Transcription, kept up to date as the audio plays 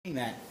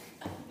That.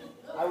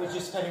 I was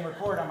just hitting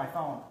record on my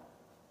phone.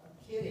 I'm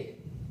kidding.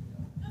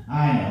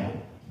 I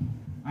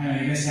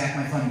know, you missed half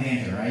my fun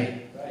banter,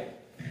 right? Right.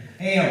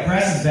 Hey, our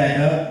press is back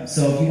up,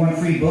 so if you want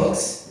free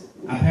books,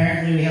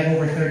 apparently we have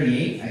over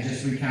 38, I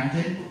just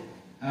recounted.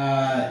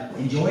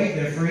 Enjoy,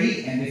 they're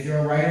free, and if you're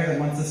a writer that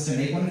wants us to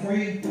make one for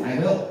you, I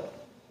will.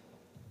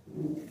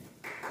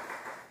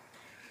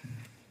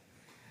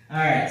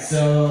 Alright,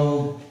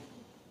 so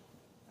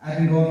I've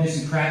been going through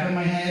some crap in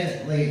my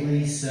head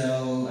lately,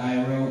 so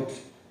I wrote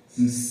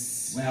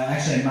some, well,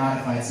 actually I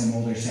modified some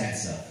older sad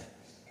stuff.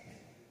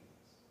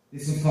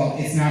 This one's called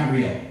It's Not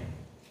Real.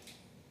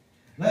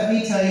 Let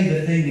me tell you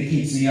the thing that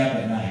keeps me up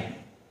at night.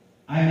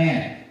 I'm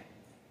manic.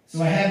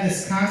 So I have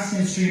this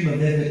constant stream of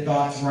vivid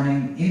thoughts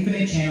running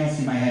infinite channels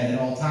through my head at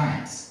all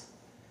times.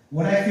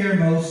 What I fear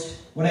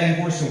most, what I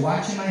am forced to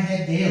watch in my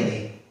head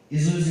daily,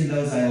 is losing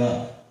those I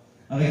love.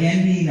 Of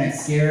again being that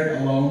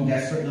scared, alone,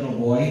 desperate little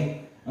boy.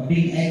 Of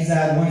being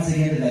exiled once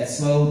again to that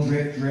slow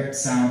drip drip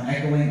sound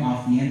echoing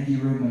off the empty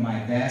room of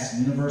my vast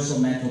universal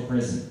mental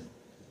prison.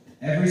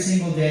 Every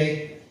single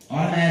day,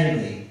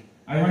 automatically,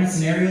 I run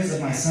scenarios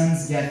of my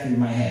son's death through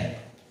my head.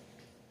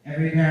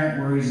 Every parent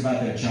worries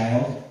about their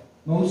child.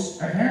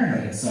 Most are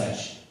paranoid and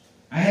such.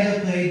 I have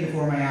it played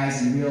before my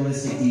eyes in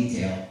realistic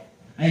detail.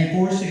 I am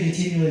forced to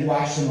continually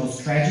watch the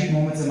most tragic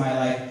moments of my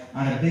life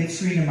on a big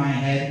screen in my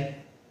head,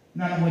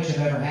 none of which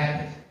have ever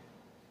happened.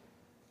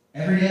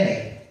 Every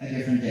day, a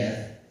different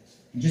death.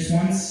 And just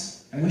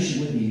once, I wish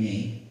it would be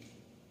me.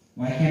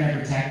 Why can't I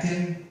protect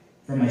him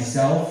from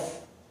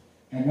myself?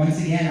 And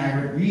once again,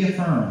 I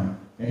reaffirm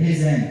that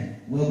his end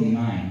will be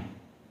mine.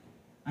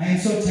 I am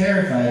so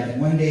terrified that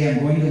one day I'm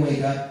going to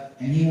wake up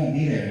and he won't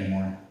be there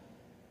anymore.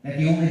 That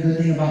the only good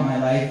thing about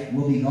my life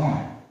will be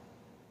gone.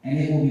 And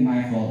it will be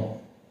my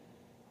fault.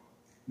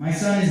 My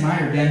son is my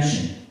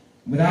redemption.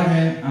 Without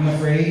him, I'm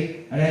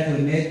afraid I'd have to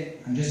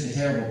admit I'm just a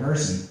terrible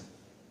person.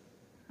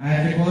 I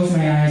have to close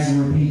my eyes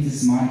and repeat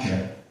this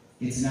mantra.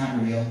 It's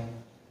not real.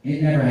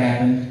 It never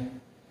happened.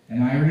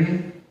 Am I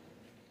real?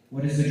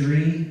 What is the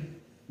dream?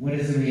 What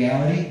is the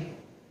reality?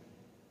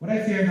 What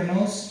I fear the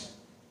most?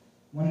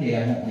 One day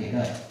I won't wake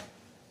up.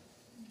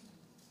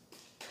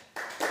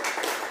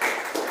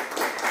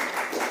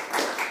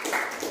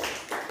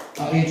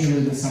 I'll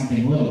interlude with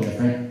something a little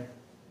different.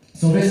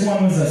 So this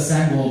one was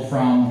assembled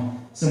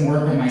from some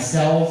work of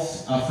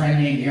myself, a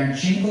friend named Aaron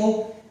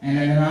Schinkel, and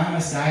an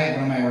anonymous guy at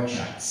one of my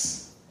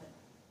workshops.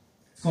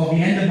 It's called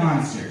The End of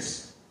Monsters.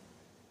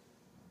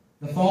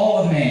 The fall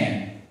of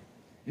man.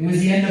 It was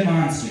the end of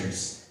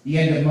monsters, the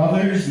end of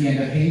mothers, the end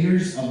of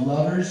haters, of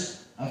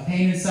lovers, of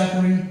pain and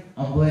suffering,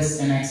 of bliss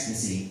and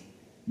ecstasy.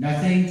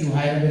 Nothing to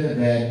hide under the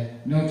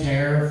bed, no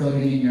terror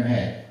floating in your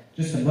head,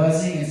 just the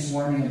buzzing and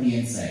swarming of the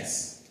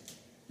insects.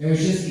 There was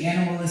just the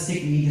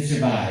animalistic need to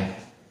survive,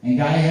 and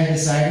Gaia had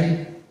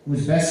decided it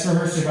was best for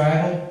her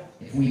survival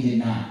if we did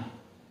not.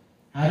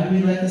 How did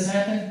we let this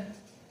happen?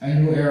 A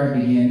new era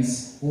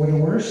begins. For the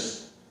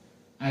worst,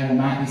 I will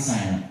not be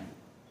silent.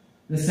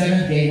 The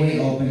seventh gateway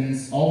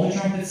opens, all the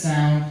trumpets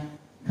sound,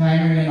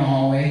 clamoring in the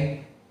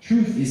hallway.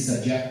 Truth is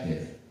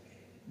subjective.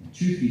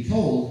 Truth be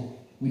told,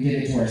 we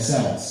did it to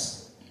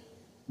ourselves.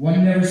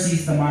 One never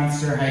sees the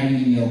monster hiding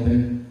in the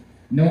open.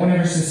 No one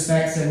ever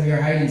suspects that we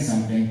are hiding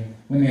something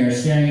when they are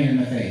staring it in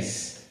the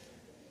face.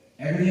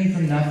 Everything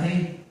from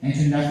nothing, and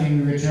to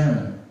nothing we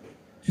return.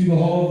 To the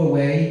whole of the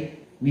way,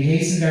 we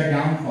hastened our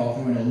downfall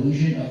through an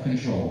illusion of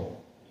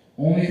control.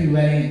 Only through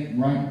letting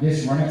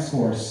this run its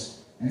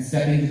course and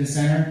stepping to the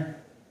center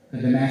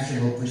could the master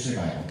hope for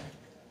survival.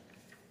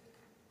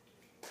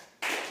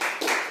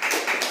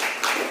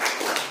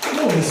 I'm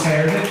a little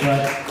tired of it,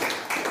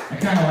 but I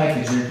kind of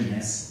like the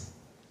jerkiness.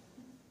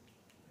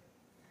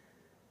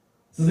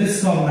 So this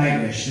is called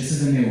Nightwish. This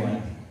is a new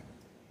one.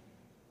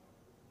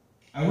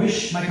 I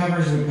wish my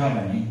covers would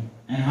cover me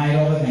and hide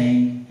all the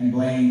pain and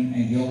blame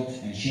and guilt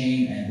and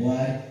shame and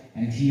blood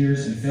and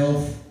tears and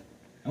filth.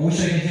 I wish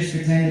I could just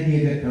pretend to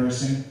be a good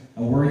person,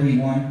 a worthy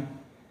one.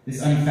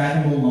 This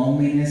unfathomable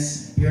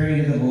loneliness, peering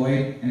into the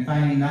void, and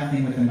finding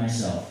nothing within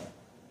myself.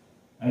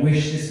 I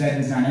wish this bed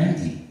was not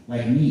empty,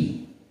 like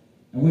me.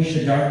 I wish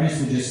the darkness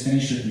would just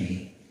finish with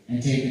me,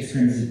 and take its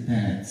crimson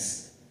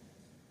penance.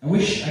 I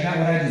wish I got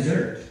what I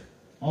deserved.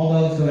 All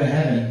doves go to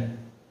heaven,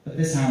 but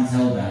this hound's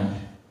hellbound.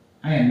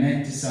 I am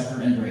meant to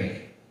suffer and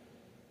break.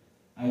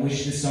 I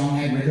wish this song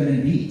had rhythm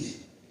and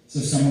beat, so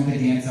someone could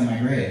dance on my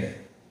grave.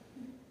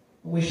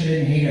 I wish I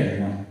didn't hate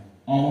everyone,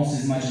 almost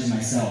as much as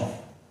myself.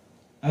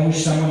 I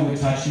wish someone would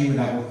touch me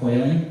without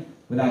recoiling,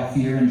 without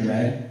fear and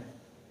dread.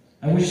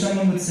 I wish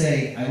someone would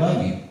say, I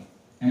love you,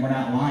 and we're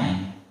not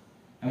lying.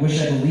 I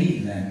wish I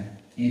believed them,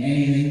 in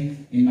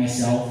anything, in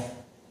myself.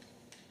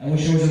 I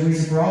wish there was a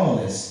reason for all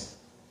of this.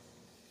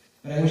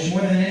 But I wish more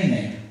than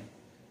anything,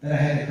 that I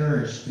had the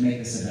courage to make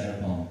this a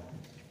better poem.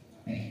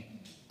 Thank you.